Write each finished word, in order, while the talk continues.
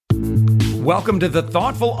Welcome to the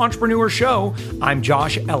Thoughtful Entrepreneur Show. I'm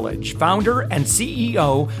Josh Elledge, founder and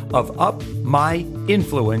CEO of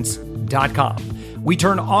UpMyInfluence.com. We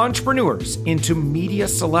turn entrepreneurs into media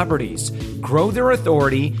celebrities, grow their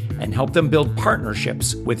authority, and help them build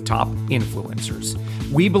partnerships with top influencers.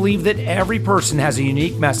 We believe that every person has a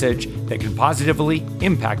unique message that can positively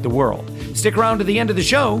impact the world. Stick around to the end of the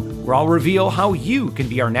show, where I'll reveal how you can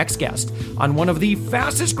be our next guest on one of the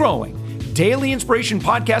fastest growing daily inspiration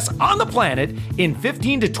podcasts on the planet in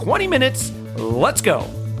 15 to 20 minutes. Let's go.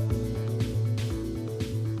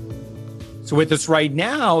 So with us right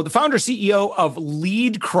now, the founder CEO of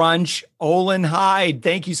LeadCrunch, Olin Hyde.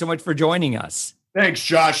 Thank you so much for joining us. Thanks,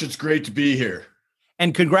 Josh. It's great to be here.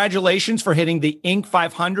 And congratulations for hitting the Inc.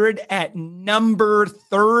 500 at number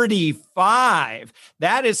 35.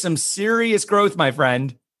 That is some serious growth, my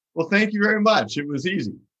friend. Well, thank you very much. It was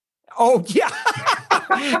easy. Oh, yeah.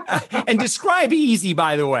 And describe easy,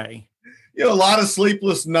 by the way. A lot of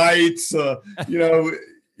sleepless nights. I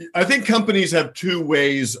think companies have two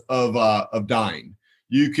ways of dying.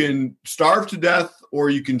 You can starve to death or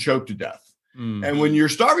you can choke to death. Mm. And when you're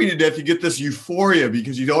starving to death, you get this euphoria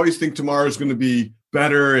because you always think tomorrow is going to be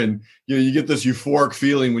better. And you get this euphoric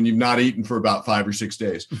feeling when you've not eaten for about 5 or 6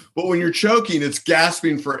 days. But when you're choking, it's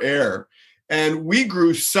gasping for air. And we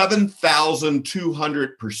grew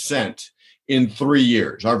 7,200% in 3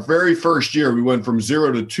 years. Our very first year, we went from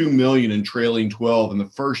 0 to 2 million in trailing 12 in the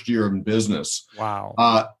first year in business. Wow.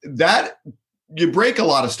 That you break a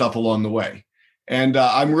lot of stuff along the way. And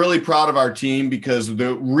I'm really proud of our team because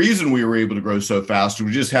the reason we were able to grow so fast,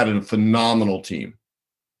 we just had a phenomenal team.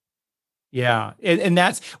 Yeah. And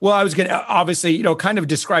that's, well, I was going to obviously, kind of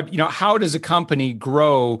describe, how does a company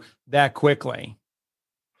grow that quickly?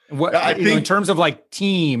 What I think, in terms of like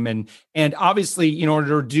team and obviously in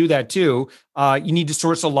order to do that too, you need to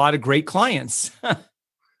source a lot of great clients.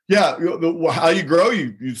 Yeah. How you grow,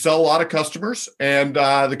 you sell a lot of customers and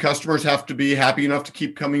the customers have to be happy enough to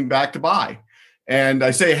keep coming back to buy. And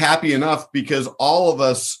I say happy enough because all of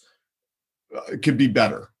us could be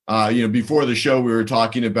better. Before the show, we were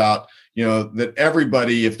talking about, that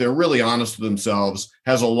everybody, if they're really honest with themselves,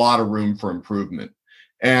 has a lot of room for improvement.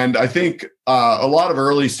 And I think a lot of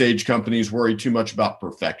early stage companies worry too much about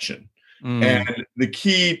perfection. Mm. And the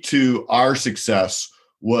key to our success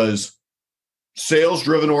was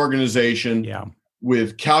sales-driven organization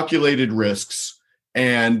with calculated risks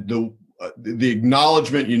and the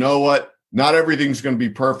acknowledgement, not everything's going to be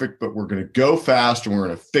perfect, but we're going to go fast and we're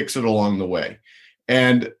going to fix it along the way.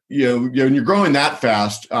 And, when you're growing that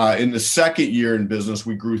fast, in the second year in business,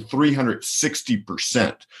 we grew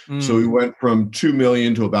 360%. Mm. So we went from 2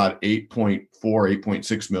 million to about 8.4,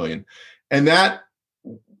 8.6 million. And that,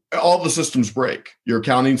 all the systems break. Your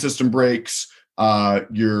accounting system breaks,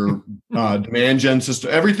 your demand gen system,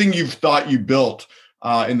 everything you've thought you built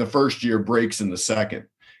in the first year breaks in the second.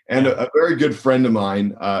 And a very good friend of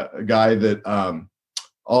mine, a guy that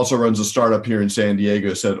also runs a startup here in San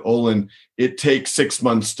Diego, said, Olin, it takes 6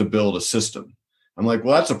 months to build a system. I'm like,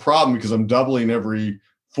 well, that's a problem because I'm doubling every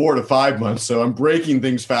 4 to 5 months. So I'm breaking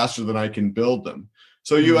things faster than I can build them.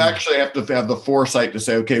 So you actually have to have the foresight to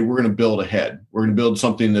say, okay, we're going to build ahead. We're going to build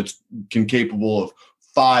something that's capable of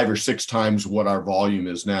 5 or 6 times what our volume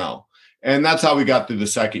is now. And that's how we got through the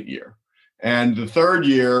second year. And the third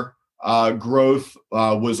year, growth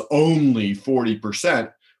was only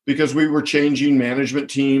 40%. Because we were changing management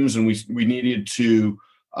teams and we needed to,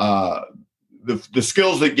 the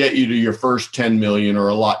skills that get you to your first 10 million are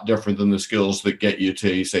a lot different than the skills that get you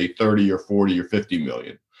to, say, 30 or 40 or 50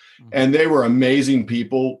 million. Mm-hmm. And they were amazing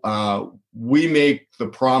people. We make the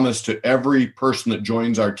promise to every person that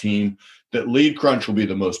joins our team that LeadCrunch will be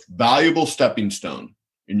the most valuable stepping stone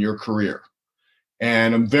in your career.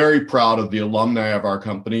 And I'm very proud of the alumni of our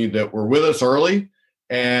company that were with us early.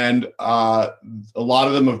 And a lot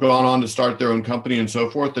of them have gone on to start their own company and so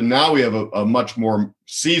forth. And now we have a much more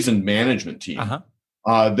seasoned management team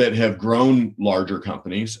that have grown larger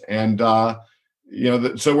companies. And,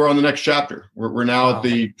 so we're on the next chapter. We're now at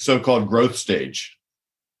the so-called growth stage.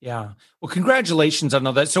 Yeah. Well, congratulations on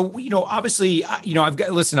all that. So, obviously, I've got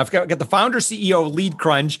the founder CEO of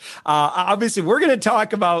LeadCrunch. Obviously, we're going to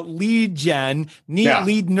talk about lead gen,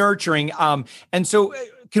 lead nurturing. And so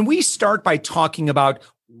can we start by talking about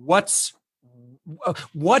what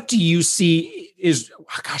do you see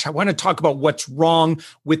I want to talk about what's wrong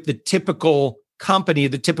with the typical company,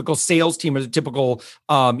 the typical sales team, or the typical,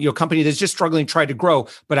 company that's just struggling to try to grow.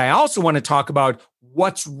 But I also want to talk about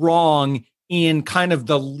what's wrong in kind of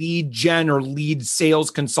the lead gen or lead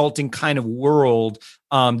sales consulting kind of world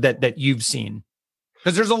that you've seen.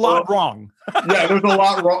 Because there's a lot wrong. Yeah, there's a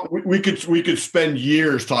lot wrong. We could spend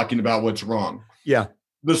years talking about what's wrong. Yeah.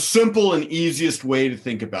 The simple and easiest way to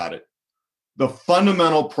think about it, the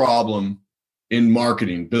fundamental problem in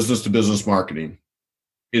marketing, business to business marketing,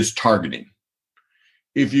 is targeting.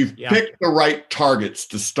 If you pick the right targets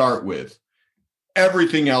to start with,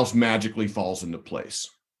 everything else magically falls into place.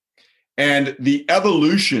 And the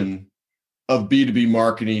evolution of B2B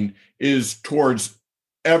marketing is towards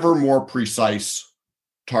ever more precise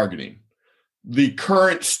targeting. The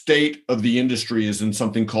current state of the industry is in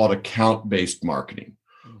something called account-based marketing,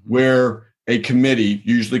 where a committee,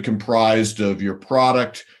 usually comprised of your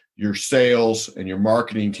product, your sales, and your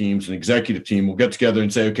marketing teams and executive team, will get together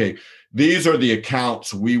and say, okay, these are the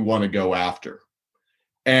accounts we want to go after.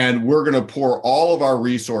 And we're going to pour all of our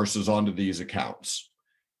resources onto these accounts.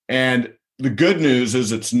 And the good news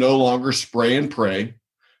is it's no longer spray and pray.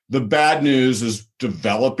 The bad news is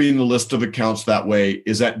developing the list of accounts that way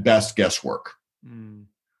is at best guesswork.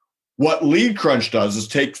 What LeadCrunch does is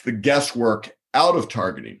takes the guesswork out of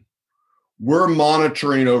targeting. We're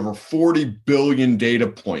monitoring over 40 billion data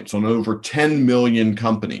points on over 10 million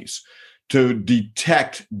companies to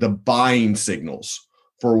detect the buying signals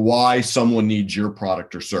for why someone needs your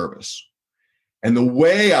product or service. And the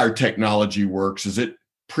way our technology works is it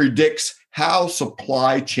predicts how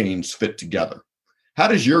supply chains fit together. How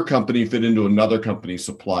does your company fit into another company's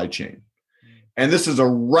supply chain? And this is a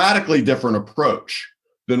radically different approach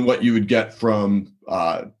than what you would get from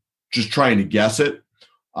just trying to guess it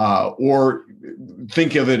or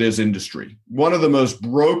think of it as industry. One of the most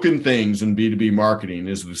broken things in B2B marketing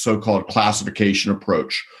is the so-called classification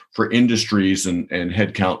approach for industries and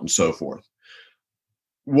headcount and so forth.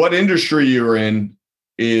 What industry you're in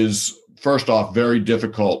is, first off, very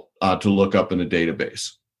difficult to look up in a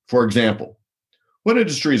database. For example, what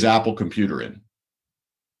industry is Apple Computer in?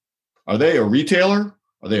 Are they a retailer?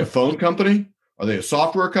 Are they a phone company? Are they a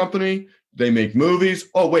software company? They make movies.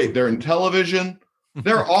 Oh, wait, they're in television.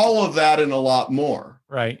 They're all of that and a lot more.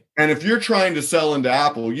 Right. And if you're trying to sell into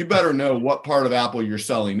Apple, you better know what part of Apple you're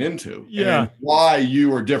selling into and why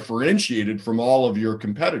you are differentiated from all of your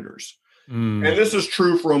competitors. And this is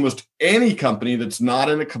true for almost any company that's not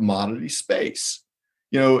in a commodity space.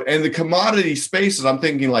 And the commodity spaces, I'm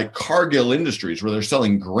thinking like Cargill Industries, where they're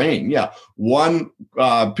selling grain. Yeah, one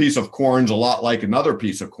piece of corn is a lot like another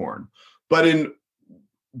piece of corn. But in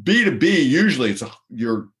B2B, usually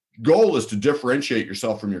your goal is to differentiate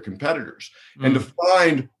yourself from your competitors and to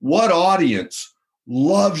find what audience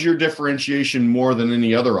loves your differentiation more than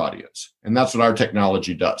any other audience. And that's what our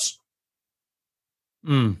technology does.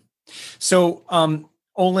 So,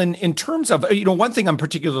 Olin, in terms of, one thing I'm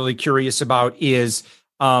particularly curious about is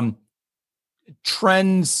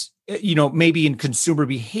trends, maybe in consumer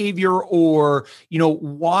behavior, or,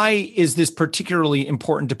 why is this particularly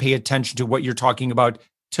important to pay attention to what you're talking about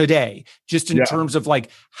today, just in terms of like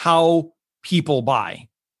how people buy?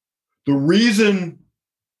 The reason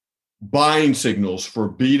buying signals for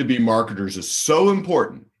B2B marketers is so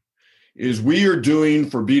important is we are doing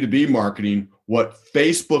for B2B marketing what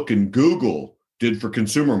Facebook and Google did for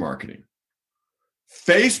consumer marketing.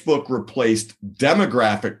 Facebook replaced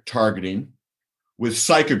demographic targeting with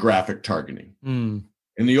psychographic targeting. In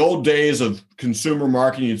the old days of consumer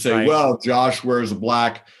marketing, you'd say, well, Josh wears a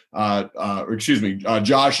black,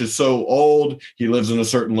 Josh is so old, he lives in a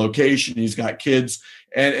certain location, he's got kids.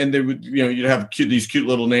 And they would, you'd have these cute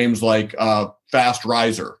little names like Fast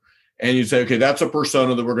Riser. And you'd say, okay, that's a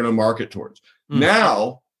persona that we're going to market towards.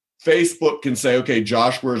 Now, Facebook can say, okay,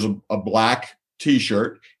 Josh wears a black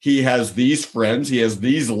T-shirt. He has these friends. He has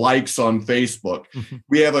these likes on Facebook.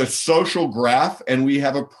 We have a social graph and we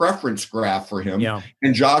have a preference graph for him.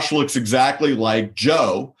 And Josh looks exactly like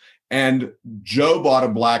Joe. And Joe bought a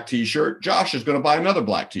black T-shirt. Josh is going to buy another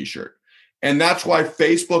black T-shirt. And that's why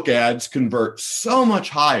Facebook ads convert so much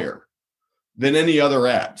higher than any other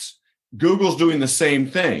ads. Google's doing the same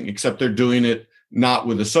thing, except they're doing it not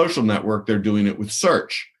with a social network. They're doing it with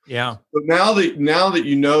search. Yeah. But now that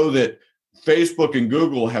you know that Facebook and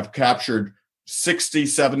Google have captured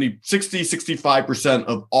 65%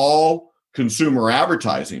 of all consumer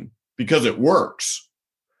advertising because it works.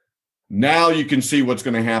 Now you can see what's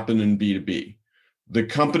going to happen in B2B. The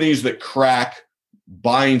companies that crack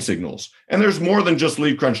buying signals, and there's more than just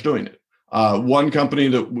LeadCrunch doing it. One company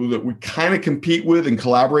that we kind of compete with and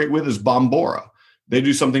collaborate with is Bombora. They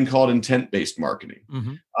do something called intent-based marketing.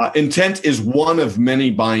 Intent is one of many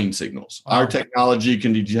buying signals. Our technology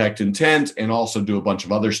can detect intent and also do a bunch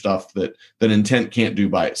of other stuff that intent can't do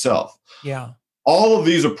by itself. Yeah. All of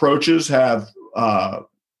these approaches have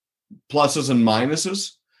pluses and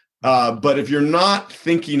minuses. But if you're not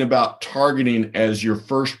thinking about targeting as your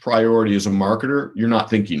first priority as a marketer, you're not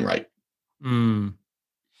thinking right. Mm.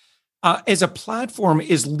 As a platform,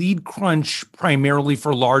 is LeadCrunch primarily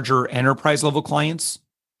for larger enterprise level clients?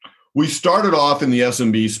 We started off in the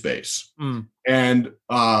SMB space, and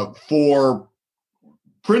for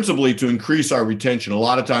principally to increase our retention. A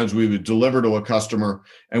lot of times we would deliver to a customer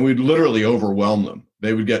and we'd literally overwhelm them.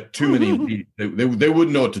 They would get too many leads. They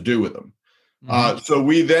wouldn't know what to do with them. So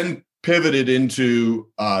we then pivoted into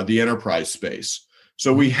the enterprise space.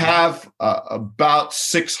 So we have about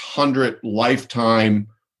 600 lifetime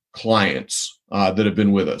clients that have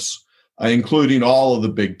been with us, including all of the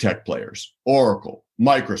big tech players, Oracle,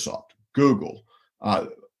 Microsoft, Google,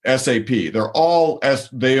 SAP. They are all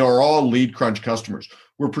LeadCrunch customers.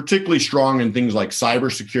 We're particularly strong in things like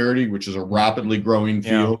cybersecurity, which is a rapidly growing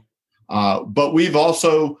field. But we've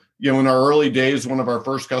also, in our early days, one of our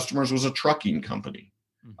first customers was a trucking company.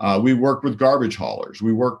 We worked with garbage haulers.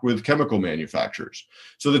 We worked with chemical manufacturers.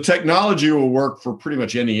 So the technology will work for pretty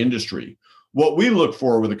much any industry. What we look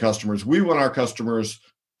for with the customers, we want our customers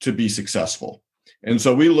to be successful. And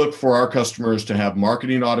so we look for our customers to have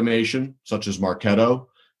marketing automation, such as Marketo,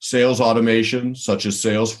 sales automation, such as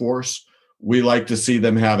Salesforce. We like to see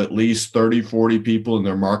them have at least 30, 40 people in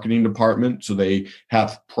their marketing department, so they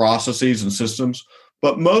have processes and systems.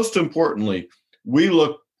 But most importantly, we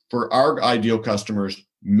look for our ideal customers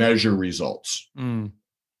measure results.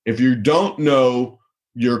 If you don't know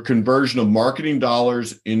your conversion of marketing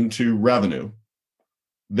dollars into revenue,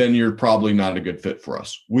 then you're probably not a good fit for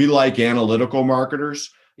us. We like analytical marketers.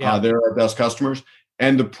 They're our best customers.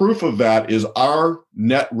 And the proof of that is our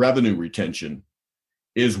net revenue retention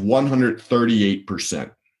is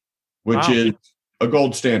 138%, which is a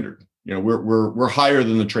gold standard. We're higher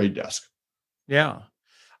than the trade desk. Yeah.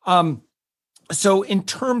 So in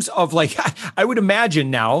terms of I would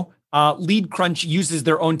imagine now LeadCrunch uses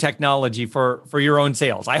their own technology for your own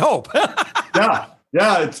sales. I hope.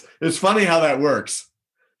 Yeah. It's funny how that works.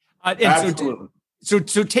 Absolutely. So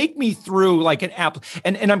take me through an app,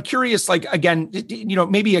 and I'm curious, again,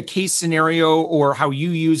 maybe a case scenario or how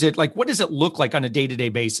you use it. What does it look like on a day-to-day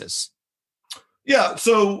basis? Yeah.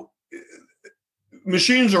 So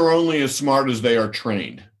machines are only as smart as they are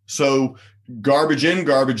trained. So garbage in,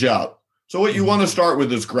 garbage out. So what you want to start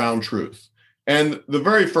with is ground truth. And the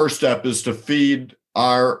very first step is to feed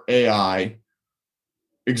our AI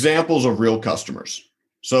examples of real customers.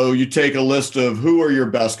 So you take a list of who are your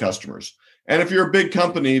best customers. And if you're a big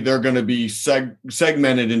company, they're going to be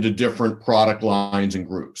segmented into different product lines and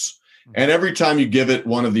groups. And every time you give it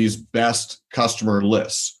one of these best customer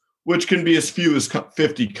lists, which can be as few as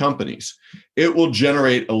 50 companies, it will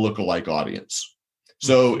generate a lookalike audience.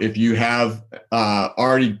 So if you have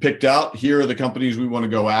already picked out, here are the companies we want to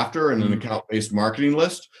go after in an account-based marketing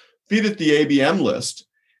list, feed it the ABM list,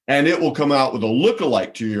 and it will come out with a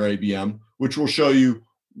lookalike to your ABM, which will show you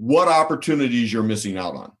what opportunities you're missing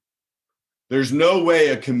out on. There's no way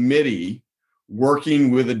a committee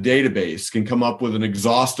working with a database can come up with an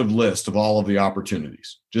exhaustive list of all of the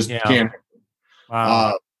opportunities. Just can't.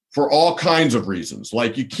 Wow. For all kinds of reasons.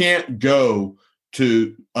 Like you can't go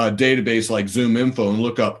to a database like ZoomInfo and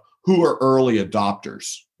look up who are early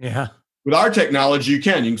adopters. Yeah. With our technology, you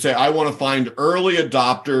can say, I want to find early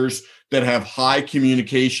adopters that have high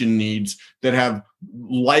communication needs, that have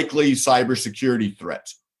likely cybersecurity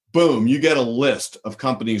threats. Boom, you get a list of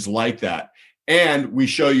companies like that. And we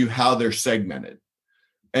show you how they're segmented.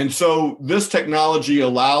 And so this technology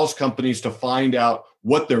allows companies to find out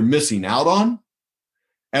what they're missing out on,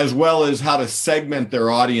 as well as how to segment their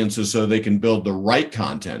audiences so they can build the right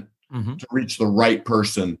content to reach the right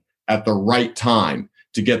person at the right time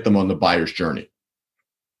to get them on the buyer's journey.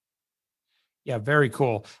 Yeah, very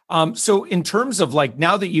cool. So in terms of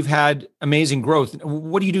now that you've had amazing growth,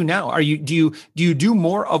 what do you do now? Do you do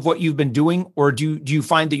more of what you've been doing, or do you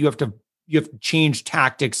find that you have to change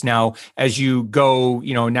tactics now as you go,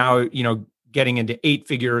 getting into 8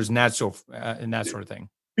 figures and that sort of thing?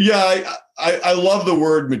 Yeah, I love the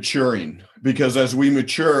word maturing, because as we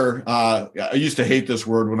mature, I used to hate this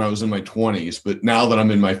word when I was in my 20s, but now that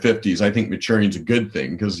I'm in my 50s, I think maturing is a good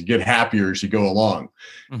thing because you get happier as you go along.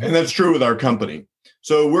 And that's true with our company.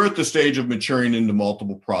 So we're at the stage of maturing into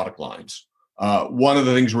multiple product lines. One of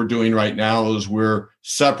the things we're doing right now is we're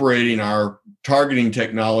separating our targeting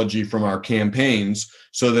technology from our campaigns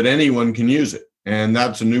so that anyone can use it. And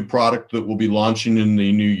that's a new product that we'll be launching in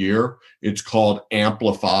the new year. It's called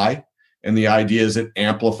Amplify. And the idea is it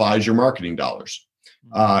amplifies your marketing dollars,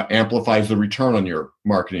 amplifies the return on your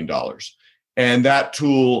marketing dollars. And that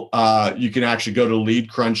tool, you can actually go to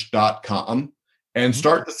leadcrunch.com and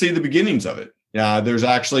start to see the beginnings of it. Yeah, there's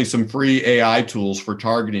actually some free AI tools for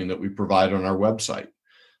targeting that we provide on our website.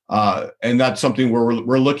 And that's something where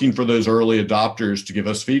we're looking for those early adopters to give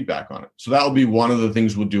us feedback on it. So that will be one of the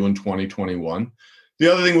things we'll do in 2021.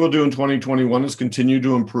 The other thing we'll do in 2021 is continue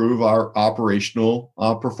to improve our operational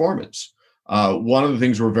performance. One of the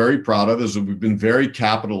things we're very proud of is that we've been very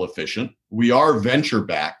capital efficient. We are venture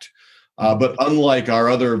backed, but unlike our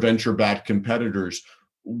other venture backed competitors,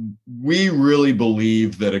 we really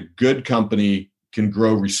believe that a good company can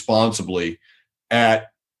grow responsibly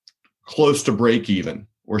at close to break even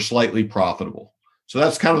or slightly profitable. So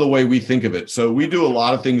that's kind of the way we think of it. So we do a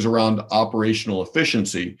lot of things around operational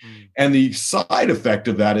efficiency. And the side effect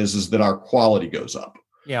of that is that our quality goes up.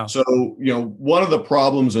 Yeah. So, one of the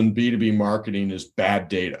problems in B2B marketing is bad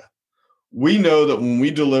data. We know that when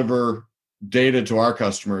we deliver data to our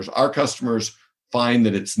customers find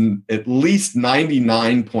that it's at least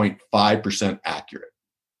 99.5% accurate.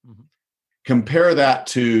 Mm-hmm. Compare that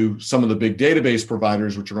to some of the big database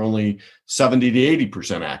providers, which are only 70 to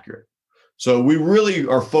 80% accurate. So we really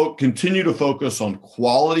continue to focus on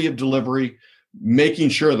quality of delivery, making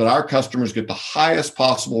sure that our customers get the highest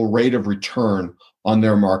possible rate of return on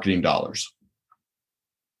their marketing dollars.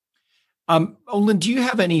 Olin, do you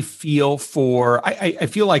have any feel for, I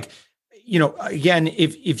feel like, again,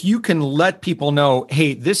 if you can let people know,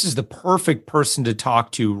 hey, this is the perfect person to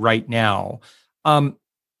talk to right now.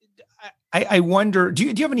 I wonder, do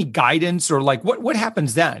you have any guidance, or like what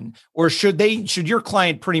happens then? Or should your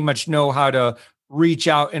client pretty much know how to reach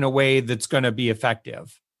out in a way that's going to be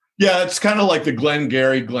effective? Yeah, it's kind of like the Glenn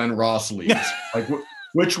Ross leads. Like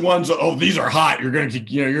which ones? Oh, these are hot.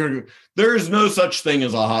 There's no such thing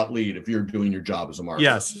as a hot lead if you're doing your job as a marketer.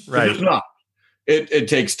 Yes, right. It's not. It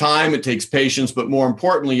takes time, it takes patience, but more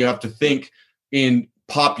importantly, you have to think in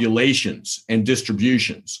populations and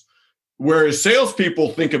distributions. Whereas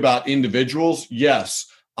salespeople think about individuals, yes,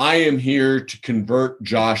 I am here to convert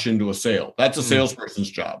Josh into a sale. That's a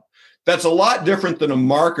salesperson's job. That's a lot different than a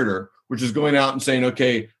marketer, which is going out and saying,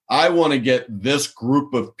 okay, I want to get this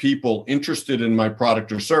group of people interested in my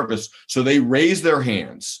product or service. So they raise their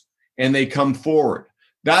hands and they come forward.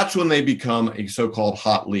 That's when they become a so-called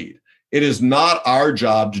hot lead. It is not our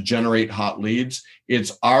job to generate hot leads.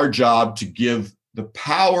 It's our job to give the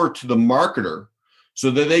power to the marketer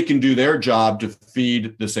so that they can do their job to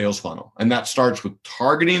feed the sales funnel. And that starts with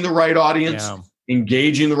targeting the right audience,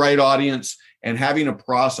 engaging the right audience, and having a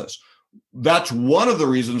process. That's one of the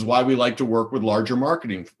reasons why we like to work with larger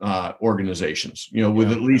marketing organizations,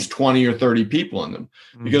 with at least 20 or 30 people in them.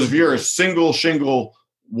 Because if you're a single shingle,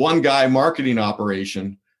 one guy marketing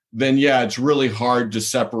operation, then it's really hard to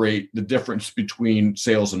separate the difference between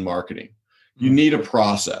sales and marketing. You need a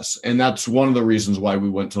process. And that's one of the reasons why we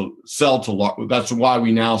went to that's why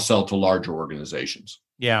we now sell to larger organizations.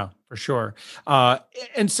 Yeah, for sure.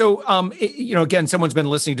 And so, again, someone's been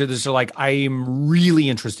listening to this. They're like, I am really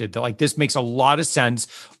interested. They're like, this makes a lot of sense.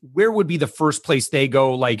 Where would be the first place they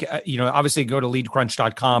go? Like, obviously go to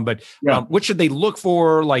leadcrunch.com, but what should they look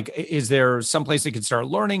for? Like, is there some place they could start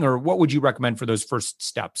learning, or what would you recommend for those first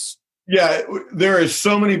steps? Yeah, there is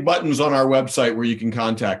so many buttons on our website where you can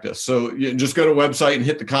contact us. So you just go to the website and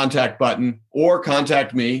hit the contact button, or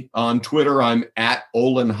contact me on Twitter. I'm at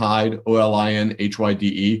Olin Hyde,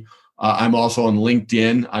 OLINHYDE. I'm also on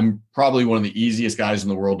LinkedIn. I'm probably one of the easiest guys in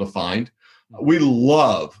the world to find. We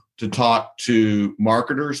love to talk to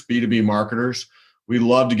marketers, B2B marketers. We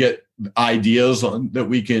love to get ideas that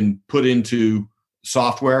we can put into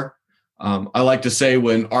software. I like to say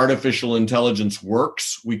when artificial intelligence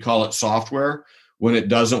works, we call it software. When it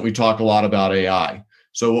doesn't, we talk a lot about AI.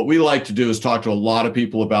 So what we like to do is talk to a lot of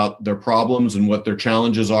people about their problems and what their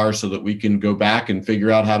challenges are so that we can go back and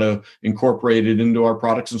figure out how to incorporate it into our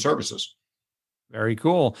products and services. Very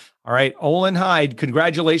cool. All right, Olin Hyde,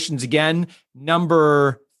 congratulations again.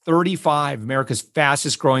 Number 35, America's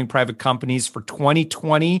fastest growing private companies for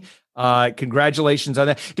 2020. Congratulations on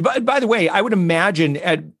that. By the way, I would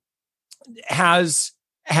imagine has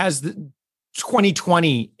the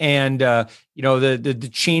 2020 and the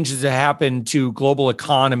changes that happened to global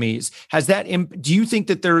economies, has that do you think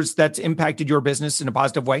that that's impacted your business in a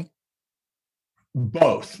positive way?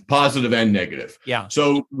 Both positive and negative. Yeah.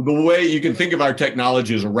 So the way you can think of our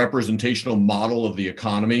technology as a representational model of the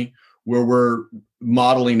economy, where we're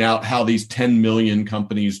modeling out how these 10 million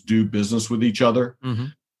companies do business with each other.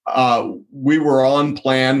 We were on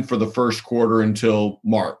plan for the first quarter until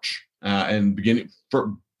March. And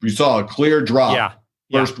we saw a clear drop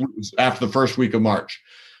after the first week of March.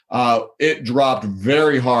 It dropped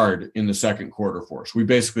very hard in the second quarter for us. We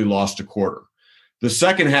basically lost a quarter. The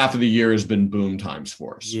second half of the year has been boom times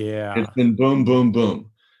for us. Yeah. It's been boom, boom, boom.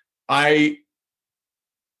 I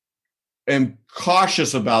am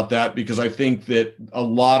cautious about that because I think that a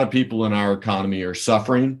lot of people in our economy are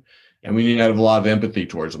suffering, and we need to have a lot of empathy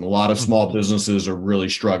towards them. A lot of small businesses are really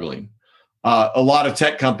struggling. A lot of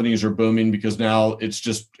tech companies are booming because now it's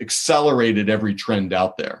just accelerated every trend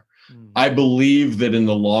out there. I believe that in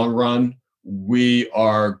the long run, we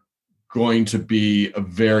are going to be a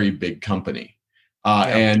very big company,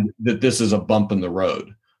 and that this is a bump in the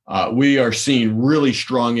road. We are seeing really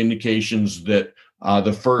strong indications that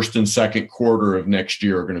the first and second quarter of next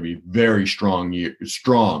year are going to be very strong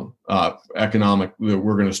economic.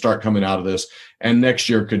 We're going to start coming out of this, and next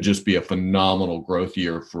year could just be a phenomenal growth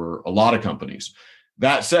year for a lot of companies.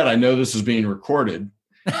 That said, I know this is being recorded,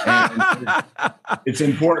 and it's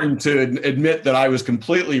important to admit that I was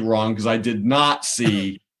completely wrong because I did not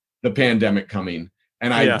see the pandemic coming,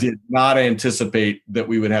 and I did not anticipate that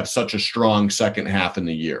we would have such a strong second half in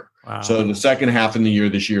the year. Wow. So the second half in the year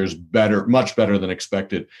this year is better, much better than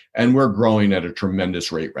expected. And we're growing at a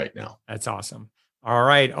tremendous rate right now. That's awesome. All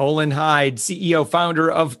right. Olin Hyde, CEO,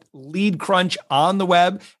 founder of LeadCrunch on the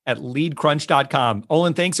web at LeadCrunch.com.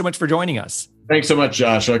 Olin, thanks so much for joining us. Thanks so much,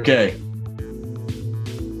 Josh. Okay.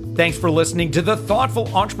 Thanks for listening to the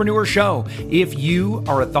Thoughtful Entrepreneur Show. If you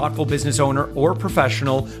are a thoughtful business owner or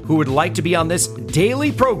professional who would like to be on this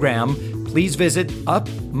daily program, please visit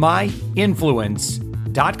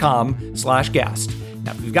upmyinfluence.com/guest.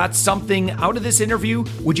 Now, if you've got something out of this interview,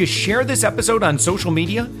 would you share this episode on social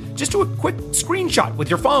media? Just do a quick screenshot with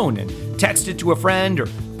your phone and text it to a friend or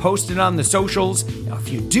post it on the socials. Now, if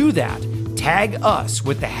you do that, tag us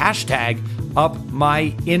with the hashtag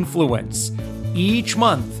UpMyInfluence. Each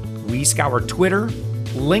month, we scour Twitter,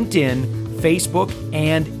 LinkedIn, Facebook,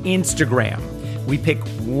 and Instagram. We pick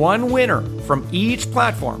one winner from each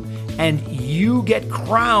platform, and you get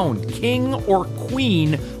crowned king or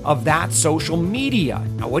queen of that social media.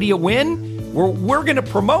 Now, what do you win? We're going to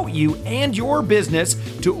promote you and your business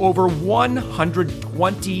to over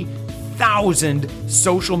 120,000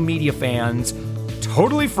 social media fans,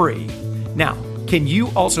 totally free. Now, can you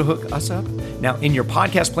also hook us up? Now, in your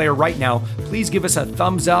podcast player right now, please give us a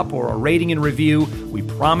thumbs up or a rating and review. We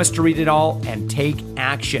promise to read it all and take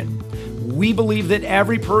action. We believe that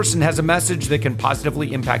every person has a message that can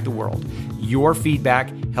positively impact the world. Your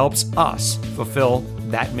feedback helps us fulfill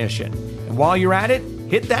that mission. And while you're at it,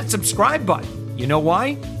 hit that subscribe button. You know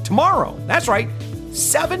why? Tomorrow, that's right,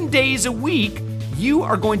 7 days a week, you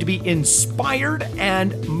are going to be inspired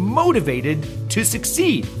and motivated to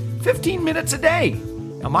succeed. 15 minutes a day.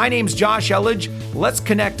 Now, my name's Josh Elledge. Let's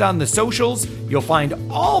connect on the socials. You'll find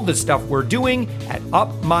all the stuff we're doing at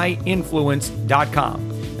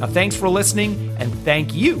upmyinfluence.com. Now, thanks for listening, and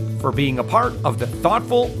thank you for being a part of the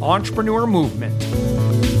Thoughtful Entrepreneur Movement.